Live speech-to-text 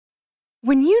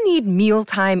When you need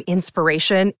mealtime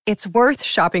inspiration, it's worth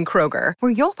shopping Kroger,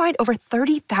 where you'll find over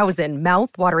 30,000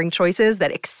 mouth-watering choices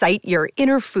that excite your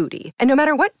inner foodie. And no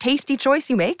matter what tasty choice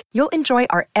you make, you'll enjoy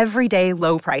our everyday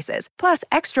low prices, plus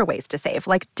extra ways to save,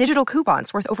 like digital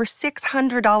coupons worth over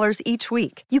 $600 each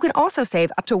week. You can also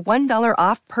save up to $1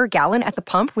 off per gallon at the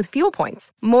pump with fuel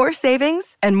points. More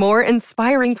savings and more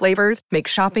inspiring flavors make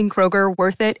shopping Kroger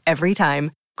worth it every time.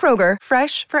 Kroger,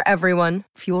 fresh for everyone.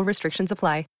 Fuel restrictions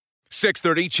apply.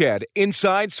 630 CHED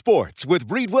Inside Sports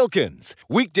with Reed Wilkins.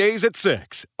 Weekdays at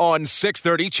 6 on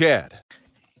 630 CHED.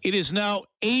 It is now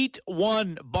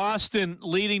 8-1 Boston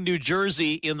leading New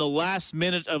Jersey in the last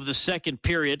minute of the second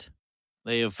period.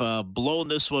 They have blown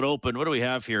this one open. What do we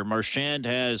have here? Marchand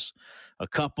has a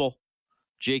couple.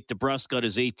 Jake DeBrusk got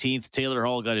his 18th. Taylor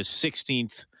Hall got his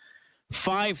 16th.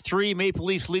 5-3 Maple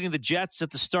Leafs leading the Jets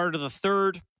at the start of the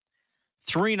third.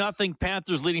 3-0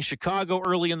 Panthers leading Chicago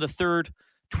early in the third.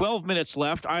 12 minutes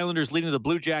left. Islanders leading the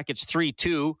Blue Jackets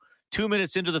 3-2. 2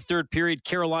 minutes into the third period,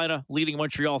 Carolina leading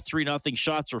Montreal 3-0.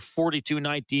 Shots were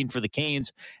 42-19 for the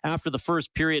Canes. After the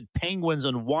first period, Penguins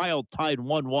and Wild tied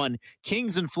 1-1.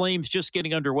 Kings and Flames just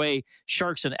getting underway.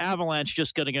 Sharks and Avalanche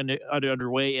just getting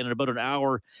underway. And in about an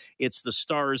hour, it's the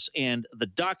Stars and the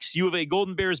Ducks. U of A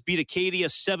Golden Bears beat Acadia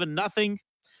 7-0.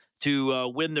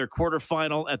 To win their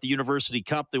quarterfinal at the University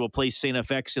Cup. They will play St.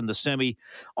 FX in the semi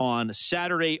on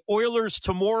Saturday. Oilers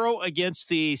tomorrow against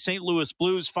the St. Louis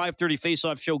Blues. 5:30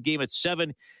 face-off show game at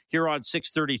 7 here on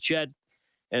 630 CHED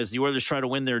as the Oilers try to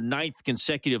win their 9th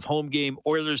consecutive home game.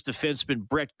 Oilers defenseman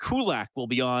Brett Kulak will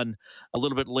be on a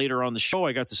little bit later on the show.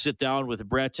 I got to sit down with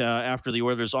Brett after the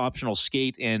Oilers optional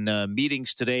skate and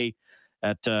meetings today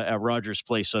at Rogers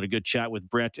Place. So I had a good chat with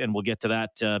Brett, and we'll get to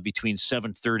that between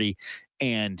 7:30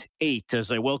 and 8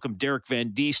 as I welcome Derek Van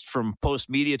Diest from Post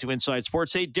Media to Inside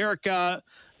Sports. Hey, Derek,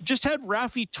 just had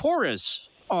Raffi Torres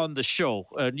on the show.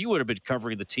 You would have been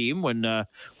covering the team when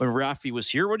Raffi was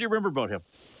here. What do you remember about him?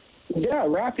 Yeah,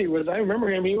 Raffi I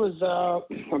remember him. He was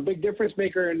a big difference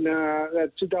maker in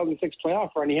that 2006 playoff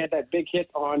run. He had that big hit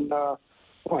on,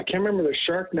 I can't remember the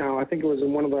Shark now. I think it was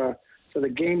in one of the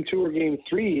game 2 or game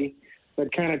 3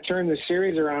 that kind of turned the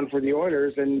series around for the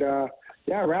Oilers. And,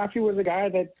 Raffi was a guy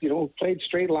that, played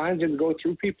straight lines and go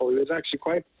through people. He was actually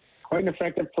quite an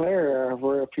effective player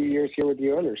for a few years here with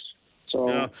the Oilers. So,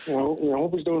 yeah.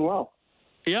 Hope he's doing well.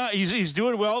 Yeah, he's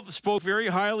doing well. Spoke very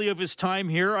highly of his time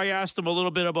here. I asked him a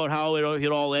little bit about how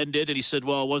it all ended, and he said,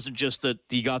 well, it wasn't just that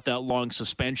he got that long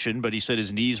suspension, but he said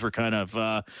his knees were kind of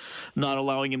not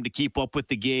allowing him to keep up with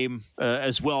the game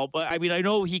as well. But, I mean, I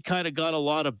know he kind of got a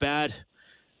lot of bad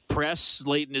press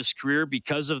late in his career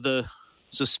because of the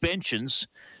suspensions.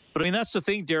 But I mean, that's the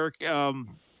thing, Derek. I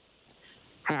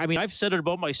mean, I've said it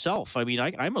about myself. I mean,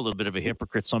 I'm a little bit of a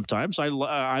hypocrite sometimes. I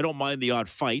don't mind the odd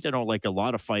fight. I don't like a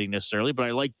lot of fighting necessarily, but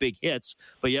I like big hits.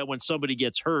 But yet when somebody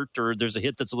gets hurt or there's a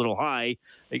hit that's a little high,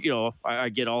 I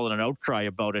get all in an outcry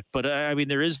about it. But I mean,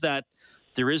 there is that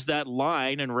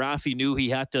line, and Raffi knew he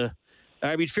had to.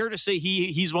 I mean, fair to say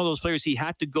he's one of those players. He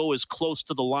had to go as close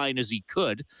to the line as he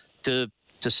could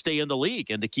to stay in the league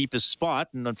and to keep his spot.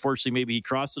 And unfortunately, maybe he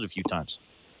crossed it a few times.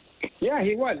 Yeah,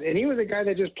 he was. And he was a guy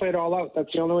that just played all out.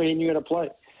 That's the only way he knew how to play.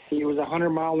 He was a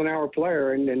 100-mile-an-hour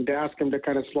player, and to ask him to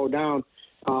kind of slow down,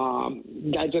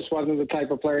 that just wasn't the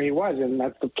type of player he was. And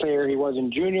that's the player he was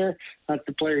in junior. That's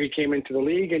the player he came into the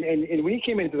league. And when he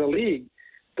came into the league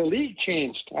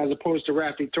changed as opposed to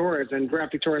Raffi Torres. And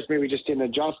Raffi Torres maybe just didn't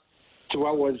adjust to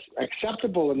what was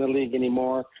acceptable in the league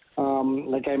anymore.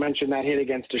 Like I mentioned, that hit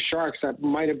against the Sharks, that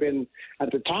might have been,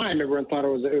 at the time, everyone thought it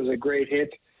was a great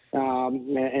hit.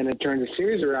 And it turned the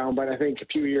series around. But I think a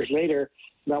few years later,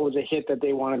 that was a hit that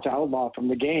they wanted to outlaw from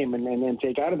the game and then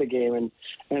take out of the game.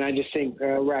 And I just think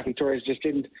Raffi Torres just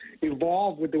didn't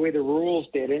evolve with the way the rules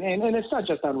did. And it's not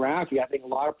just on Raffi. I think a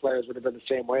lot of players would have been the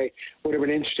same way, would have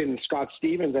been interested in Scott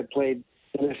Stevens that played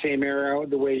in the same era,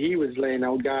 the way he was laying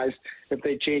out guys, if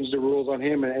they changed the rules on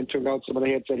him and took out some of the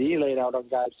hits that he laid out on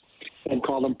guys and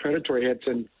called them predatory hits.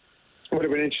 And would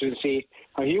have been interested to see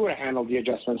how he would have handled the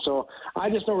adjustment. So I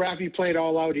just know Raffi played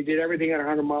all out. He did everything at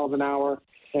 100 miles an hour.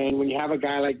 And when you have a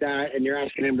guy like that and you're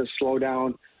asking him to slow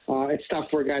down, it's tough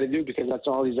for a guy to do because that's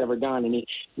all he's ever done. And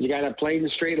you got to play in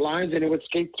straight lines, and it would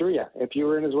skate through you. If you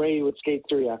were in his way, he would skate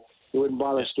through you. He wouldn't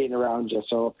bother skating around you.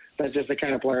 So that's just the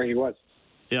kind of player he was.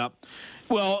 Yeah.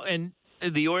 Well, and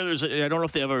the Oilers, I don't know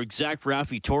if they have an exact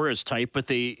Raffi Torres type, but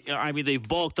they've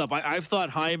bulked up. I've thought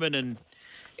Hyman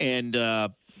and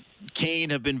Kane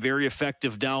have been very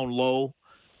effective down low.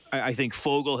 I think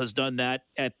Fogle has done that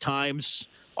at times.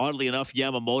 oddly enough,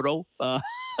 Yamamoto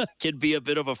can be a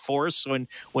bit of a force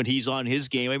when he's on his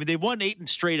game. I mean, they've won 8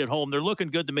 straight at home. They're looking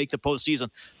good to make the postseason.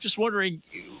 Just wondering,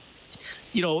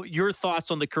 your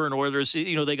thoughts on the current Oilers.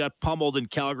 They got pummeled in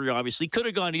Calgary, obviously. Could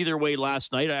have gone either way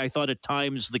last night. I thought at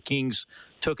times the Kings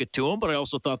took it to them, but I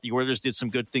also thought the Oilers did some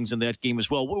good things in that game as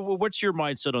well. What's your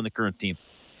mindset on the current team?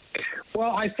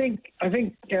 Well, I think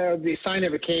the sign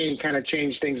of a Kane kind of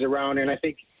changed things around, and I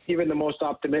think even the most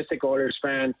optimistic Oilers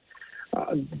fan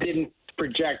didn't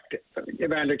project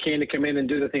Evander Kane to come in and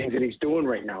do the things that he's doing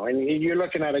right now. And you're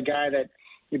looking at a guy that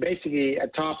you basically a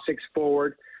top 6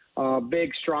 forward, big,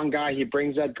 strong guy. He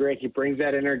brings that grit. He brings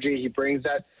that energy. He brings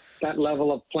that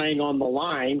level of playing on the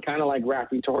line, kind of like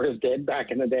Rafi Torres did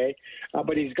back in the day.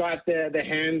 But he's got the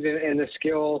hands and the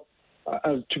skill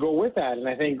to go with that. And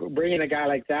I think bringing a guy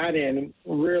like that in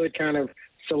really kind of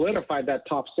solidified that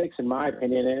top 6, in my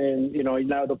opinion. And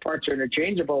now the parts are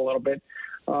interchangeable a little bit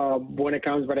when it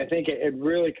comes, but I think it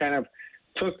really kind of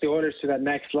took the Oilers to that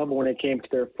next level when it came to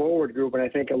their forward group. And I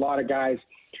think a lot of guys,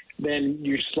 then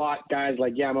you slot guys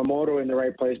like Yamamoto in the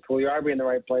right place, Puljujarvi in the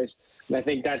right place, and I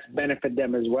think that's benefited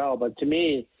them as well. But to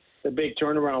me, the big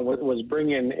turnaround was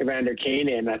bringing Evander Kane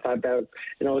in. I thought that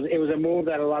it was a move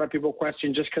that a lot of people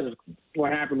questioned just because of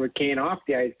what happened with Kane off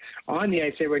the ice. On the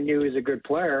ice, everyone knew he was a good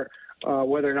player.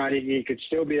 Whether or not he could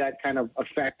still be that kind of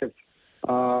effective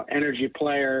energy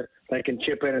player that can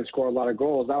chip in and score a lot of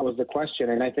goals, that was the question.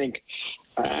 And I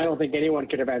don't think anyone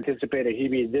could have anticipated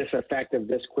he'd be this effective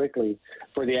this quickly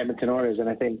for the Edmonton Oilers. And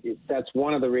I think that's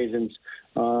one of the reasons,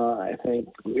 I think,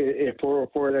 for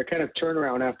the kind of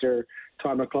turnaround after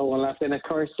Todd McLellan left. And, of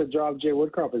course, the job Jay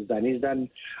Woodcroft has done. He's done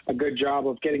a good job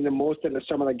of getting the most out of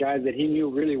some of the guys that he knew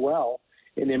really well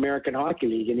in the American Hockey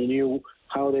League. And he knew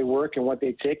how they work and what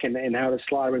they take and how to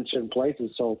slot them in certain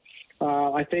places. So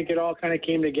I think it all kind of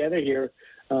came together here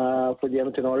for the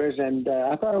Edmonton Oilers, and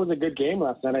I thought it was a good game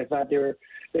last night. I thought they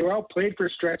were outplayed for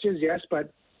stretches, yes,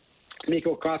 but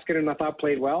Mikko Koskinen, I thought,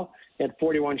 played well. He had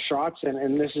 41 shots,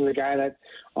 and this is a guy that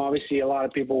obviously a lot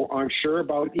of people aren't sure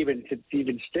about, even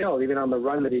on the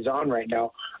run that he's on right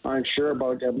now, aren't sure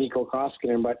about Mikko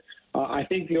Koskinen. But I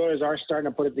think the Oilers are starting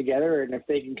to put it together, and if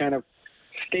they can kind of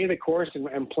stay the course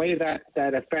and play that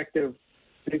effective.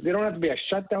 They don't have to be a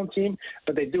shutdown team,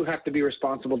 but they do have to be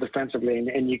responsible defensively,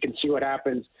 and you can see what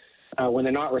happens when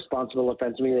they're not responsible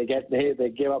offensively. They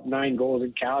give up 9 goals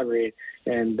in Calgary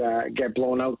and get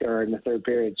blown out there in the third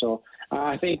period. So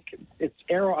I think it's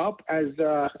arrow up, as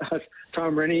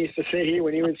Tom Rennie used to say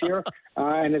when he was here,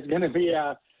 and it's going to be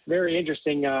a very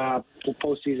interesting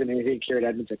postseason here at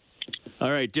Edmonton. All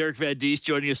right, Derek Van Diest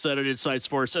joining us on Inside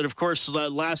Sports. And, of course,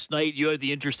 last night you had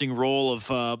the interesting role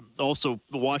of also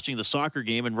watching the soccer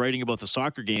game and writing about the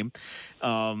soccer game.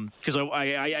 Because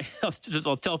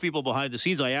I'll tell people behind the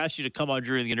scenes, I asked you to come on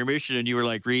during the intermission, and you were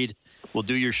like, Reed, we'll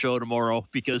do your show tomorrow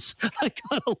because I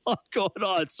got a lot going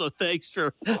on. So thanks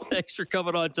for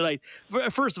coming on tonight.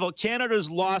 First of all, Canada's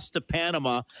lost to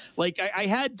Panama. Like I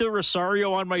had De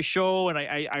Rosario on my show, and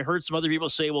I heard some other people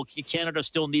say, well, Canada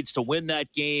still needs to win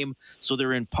that game, so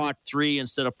they're in pot 3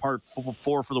 instead of part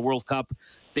 4 for the World Cup.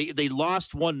 They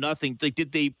lost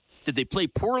 1-0. Did they play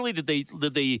poorly? Did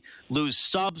they lose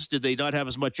subs? Did they not have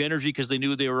as much energy because they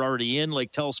knew they were already in?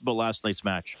 Like, tell us about last night's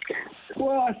match.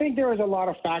 Well, I think there was a lot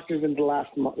of factors into last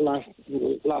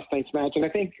night's match, and I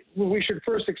think we should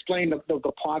first explain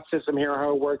the pot system here,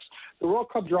 how it works. The World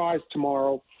Cup draw is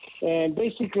tomorrow, and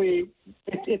basically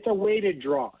it's a weighted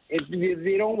draw.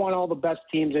 They don't want all the best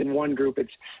teams in one group.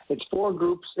 It's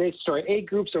 8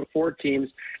 groups of 4 teams,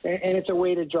 and it's a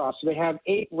weighted draw. So they have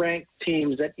 8 ranked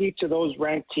teams. That each of those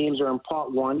ranked teams are in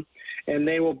pot 1. And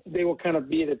they will kind of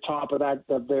be at the top of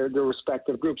their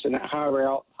respective groups, and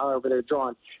however they're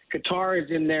drawn. Qatar is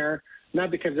in there not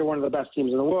because they're one of the best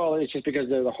teams in the world. It's just because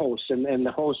they're the hosts, and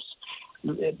the hosts.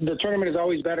 The tournament is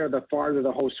always better the farther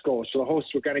the hosts go. So the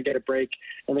hosts are going to get a break,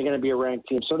 and they're going to be a ranked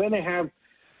team. So then they have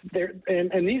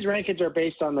and these rankings are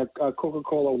based on the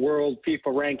Coca-Cola World FIFA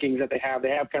rankings that they have.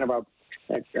 They have kind of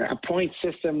a point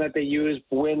system that they use,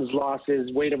 wins,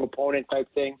 losses, weight of opponent type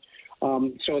thing.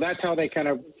 So that's how they kind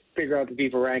of figure out the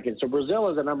FIFA rankings. So Brazil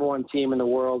is the number 1 team in the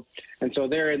world, and so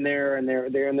they're in there, and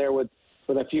they're in there with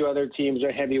a few other teams.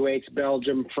 They're heavyweights: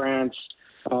 Belgium, France,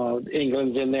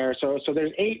 England's in there. So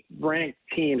there's 8 ranked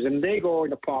teams, and they go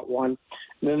into pot 1.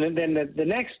 And then the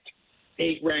next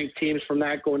 8 ranked teams from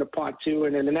that go into pot 2,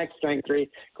 and then the next ranked 3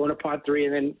 go into pot 3,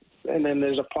 and then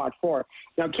there's a pot 4.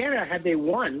 Now Canada, had they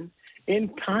won in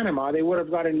Panama, they would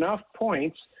have got enough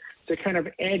points to kind of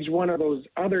edge one of those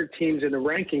other teams in the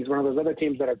rankings, one of those other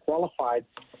teams that are qualified.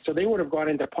 So they would have gone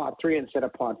into pot 3 instead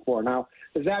of pot 4. Now,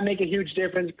 does that make a huge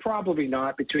difference? Probably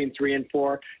not between 3 and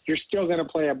 4. You're still going to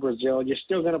play a Brazil. You're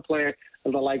still going to play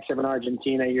the likes of an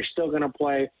Argentina. You're still going to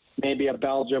play maybe a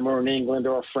Belgium or an England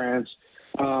or a France.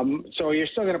 So you're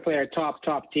still going to play a top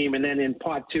team. And then in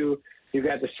pot 2, you've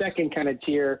got the second kind of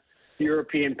tier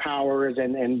European powers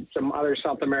and some other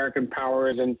South American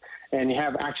powers. And you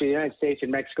have actually the United States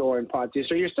and Mexico in pot 2.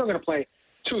 So you're still going to play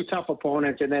 2 tough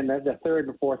opponents, and then the third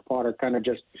and fourth pot are kind of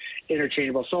just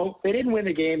interchangeable. So they didn't win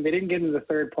the game. They didn't get into the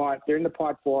third pot. They're in the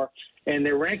pot 4, and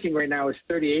their ranking right now is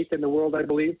 38th in the world, I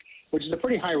believe, which is a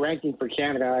pretty high ranking for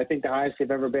Canada. I think the highest they've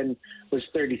ever been was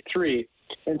 33.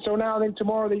 And so now then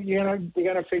tomorrow you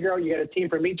got to figure out, you got a team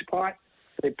from each pot.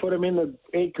 They put them in the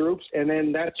 8 groups, and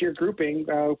then that's your grouping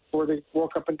for the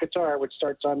World Cup in Qatar, which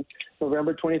starts on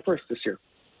November 21st this year.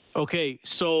 Okay,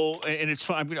 so, and it's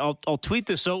fine. I mean, I'll tweet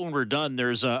this out when we're done.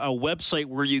 There's a website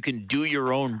where you can do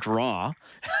your own draw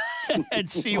and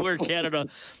see where Canada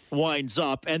winds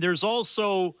up. And there's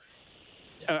also,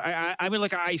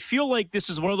 I feel like this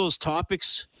is one of those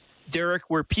topics, Derek,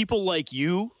 where people like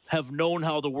you have known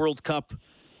how the World Cup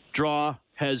draw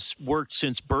has worked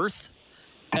since birth.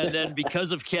 And then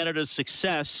because of Canada's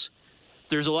success,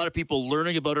 there's a lot of people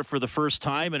learning about it for the first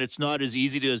time, and it's not as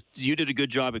easy to. You did a good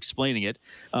job explaining it,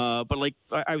 but like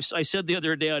I said the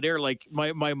other day on air, like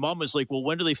my mom was like, "Well,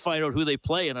 when do they find out who they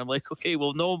play?" And I'm like, "Okay,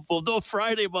 well, no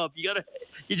Friday, Mom.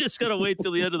 You just gotta wait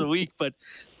till the end of the week." But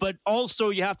also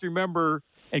you have to remember,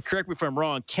 and correct me if I'm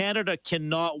wrong, Canada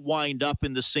cannot wind up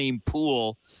in the same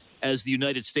pool as the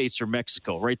United States or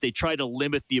Mexico, right? They try to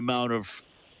limit the amount of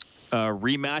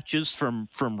rematches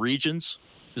from regions.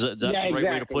 Is that the right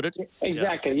way to put it?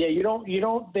 Exactly. Yeah,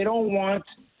 they don't want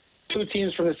 2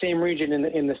 teams from the same region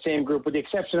in the same group, with the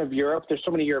exception of Europe. There's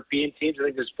so many European teams. I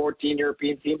think there's 14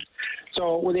 European teams.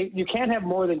 So you can't have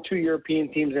more than 2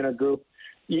 European teams in a group,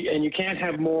 and you can't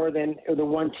have more than the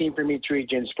 1 team from each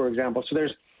region, for example. So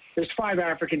there's 5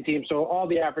 African teams. So all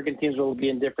the African teams will be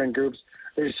in different groups.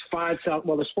 There's 4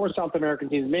 South American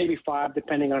teams, maybe 5,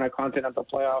 depending on a continental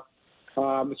playoff.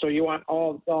 So you want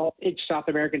each South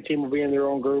American team will be in their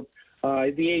own group.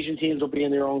 The Asian teams will be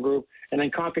in their own group, and then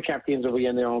CONCACAF teams will be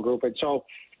in their own group. And so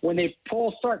when they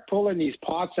start pulling these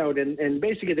pots out, and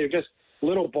basically they're just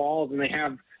little balls, and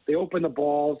they open the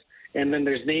balls, and then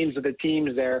there's names of the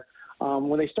teams there.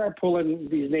 When they start pulling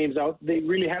these names out, they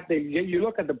really have to. You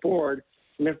look at the board,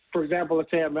 and if, for example,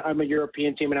 let's say I'm a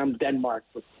European team and I'm Denmark,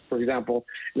 for example,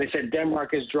 and they said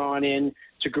Denmark is drawn in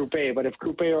to Group A, but if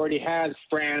Group A already has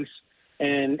France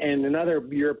and another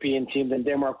European team, then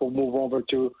Denmark will move over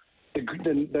to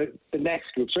the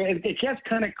next group. So it gets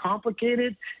kind of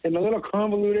complicated and a little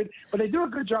convoluted, but they do a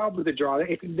good job with the draw.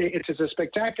 It's a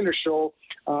spectacular show.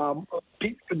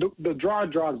 The draw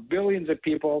draws billions of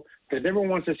people because everyone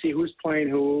wants to see who's playing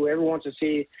who. Everyone wants to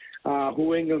see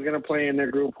who England's going to play in their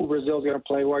group, who Brazil's going to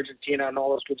play, who Argentina, and all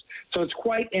those groups. So it's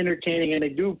quite entertaining, and they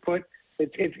do put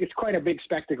it's quite a big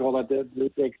spectacle that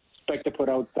they expect to put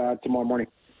out tomorrow morning.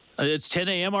 It's 10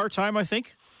 a.m. our time, I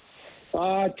think. 10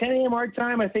 a.m. our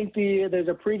time. I think there's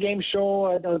a pregame show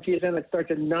on TSN that starts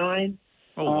at 9.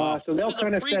 Oh, wow. So they'll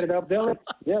kind of set it up. They'll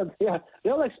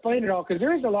explain it all, because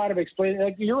there is a lot of explaining.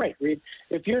 Like, you're right, Reed.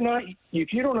 If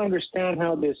you don't understand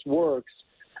how this works,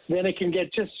 then it can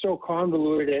get just so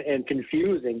convoluted and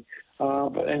confusing.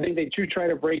 But I think they do try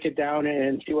to break it down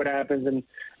and see what happens. And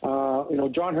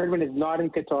John Herdman is not in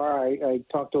Qatar. I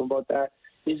talked to him about that.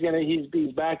 He's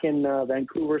back in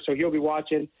Vancouver, so he'll be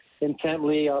watching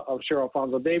intently. I'm sure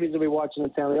Alfonso Davies will be watching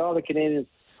intently. All the Canadians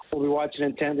will be watching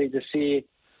intently to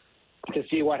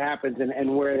see what happens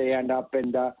and where they end up.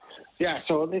 And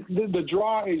so the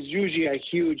draw is usually a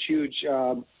huge.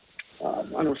 I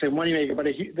don't want to say moneymaker, but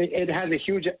it has a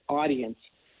huge audience,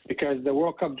 because the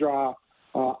World Cup draw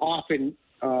often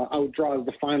outdraws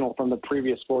the final from the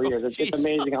previous 4 years. It's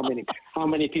amazing how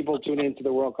many people tune into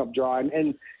the World Cup draw,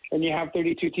 and you have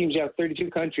 32 teams. You have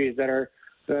 32 countries that are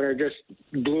just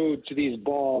glued to these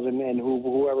balls, and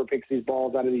whoever picks these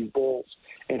balls out of these bowls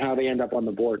and how they end up on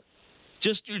the board.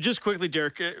 Just quickly,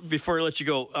 Derek, before I let you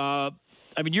go,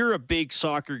 I mean, you're a big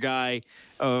soccer guy.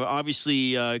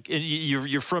 Obviously,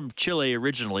 you're from Chile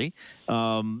originally.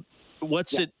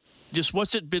 What's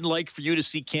it been like for you to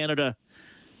see Canada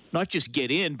not just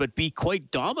get in, but be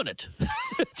quite dominant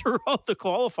throughout the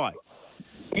qualifying?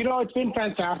 It's been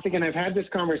fantastic, and I've had this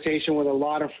conversation with a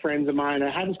lot of friends of mine.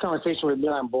 I had this conversation with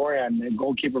Milan Borjan, the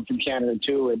goalkeeper from Canada,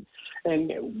 too.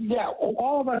 And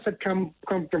all of us have come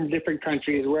from different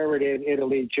countries, wherever it is,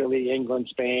 Italy, Chile, England,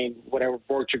 Spain, whatever,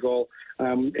 Portugal.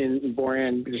 In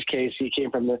Borjan's case, he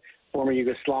came from the former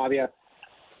Yugoslavia.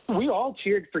 We all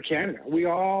cheered for Canada. We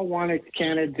all wanted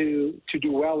Canada to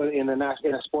do well in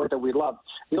a sport that we love.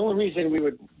 The only reason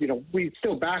we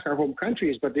still back our home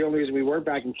countries, but the only reason we were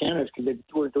back in Canada is because they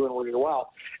were doing really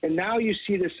well. And now you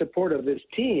see the support of this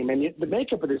team, and the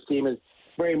makeup of this team is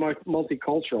very much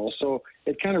multicultural. So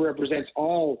it kind of represents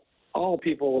all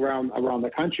people around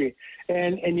the country,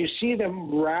 and you see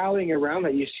them rallying around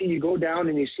that. You go down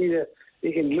and you see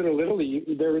in Little Italy,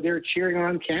 they're cheering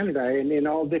on Canada, and in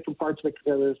all different parts of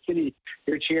the city,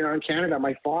 they're cheering on Canada.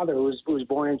 My father, who was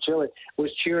born in Chile, was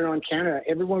cheering on Canada.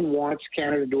 Everyone wants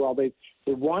Canada to do well. They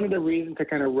wanted a reason to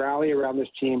kind of rally around this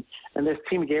team, and this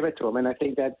team gave it to them. And I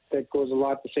think that goes a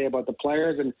lot to say about the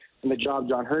players and the job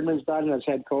John Herdman's done as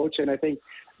head coach. And I think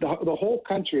the whole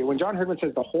country, when John Herdman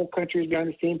says the whole country is behind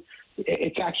this team,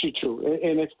 it's actually true.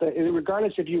 And it's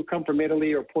regardless if you come from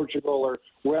Italy or Portugal or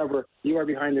wherever, you are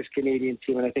behind this Canadian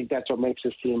team. And I think that's what makes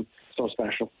this team so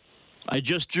special. I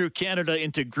just drew Canada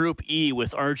into Group E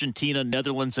with Argentina,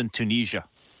 Netherlands, and Tunisia.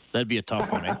 That'd be a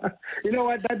tough one, eh? You know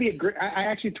what? That'd be a great. I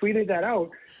actually tweeted that out.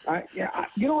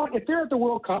 You know what? If they're at the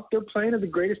World Cup, they're playing in the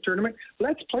greatest tournament.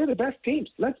 Let's play the best teams.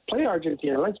 Let's play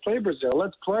Argentina. Let's play Brazil.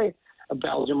 Let's play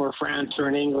Belgium or France or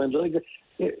England.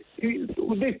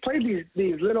 They've played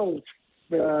these little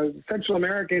Central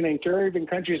American and Caribbean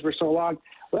countries for so long.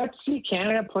 Let's see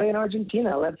Canada play in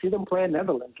Argentina. Let's see them play in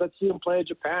Netherlands. Let's see them play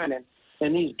Japan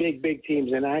and these big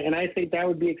teams. And I think that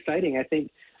would be exciting. I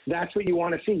think that's what you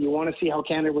want to see. You want to see how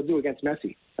Canada would do against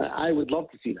Messi. I would love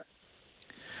to see that.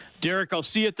 Derek, I'll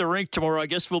see you at the rink tomorrow. I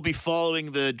guess we'll be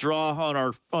following the draw on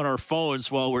our phones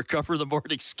while we're covering the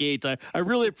morning skate. I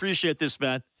really appreciate this,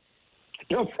 man.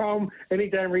 No problem.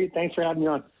 Anytime, Reed. Thanks for having me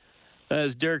on.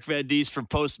 As Derek Van Diest from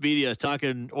Post Media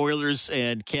talking Oilers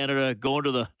and Canada going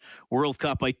to the World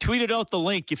Cup. I tweeted out the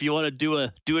link if you want to do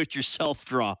a do-it-yourself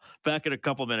draw. Back in a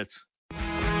couple minutes.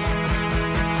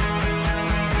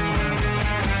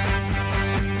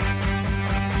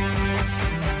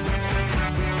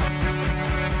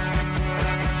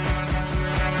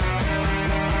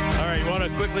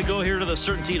 Quickly go here to the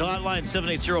Certainty Hotline,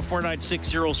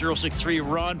 780-496-0063.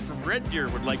 Ron from Red Deer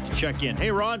would like to check in.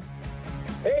 Hey, Ron.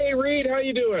 Hey, Reed. How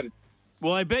you doing?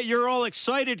 Well, I bet you're all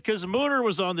excited because Mooner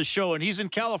was on the show and he's in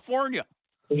California.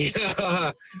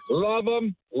 Yeah, love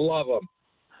him.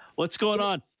 What's going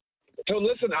on? So,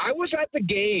 listen, I was at the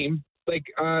game,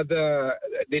 the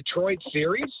Detroit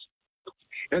series,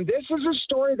 and this is a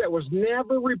story that was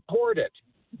never reported.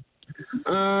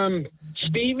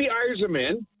 Stevie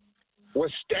Yzerman was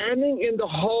standing in the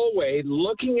hallway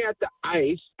looking at the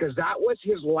ice because that was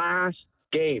his last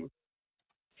game.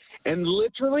 And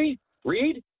literally,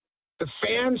 Reed, the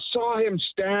fans saw him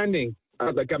standing.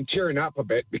 I'm tearing up a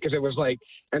bit because it was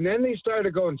and then they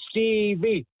started going,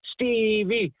 Stevie,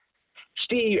 Steve.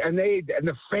 And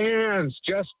the fans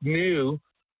just knew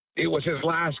it was his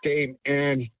last game.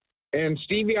 And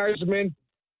Stevie Yzerman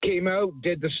came out,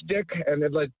 did the stick, and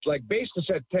it basically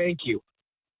said, thank you.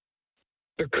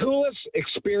 The coolest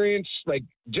experience,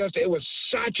 it was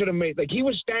such an amazing, he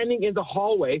was standing in the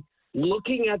hallway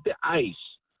looking at the ice,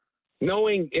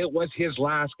 knowing it was his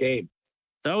last game.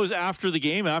 That was after the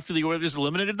game, after the Oilers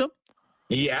eliminated them?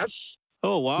 Yes.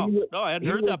 Oh, wow. No, I hadn't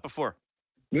heard that before.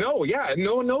 No, yeah.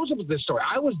 No one knows about this story.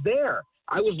 I was there.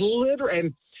 I was literally,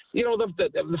 and,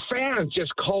 the fans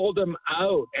just called him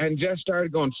out and just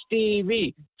started going,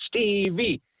 Stevie.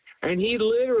 And he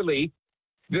literally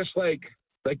just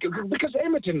because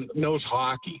Edmonton knows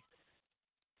hockey,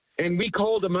 and we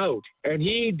called him out, and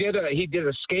he did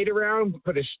a skate around,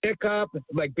 put his stick up,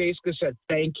 basically said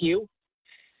thank you,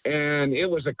 and it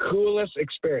was the coolest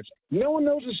experience. No one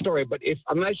knows the story, but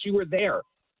unless you were there,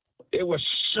 it was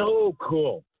so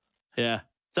cool. Yeah,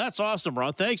 that's awesome,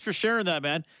 Ron. Thanks for sharing that,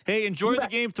 man. Hey, enjoy the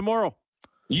game tomorrow.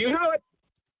 You know it.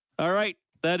 All right.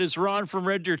 That is Ron from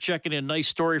Red Deer checking in. Nice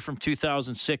story from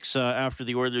 2006 after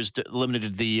the Oilers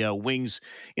eliminated the Wings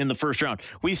in the first round.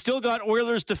 We still got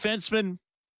Oilers defenseman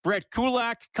Brett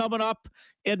Kulak coming up.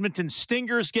 Edmonton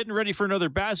Stingers getting ready for another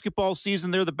basketball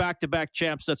season. They're the back-to-back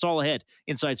champs. That's all ahead.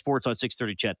 Inside Sports on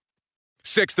 630 CHED.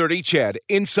 630 CHED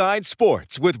Inside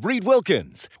Sports with Reed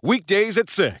Wilkins. Weekdays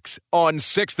at 6 on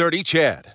 630 CHED.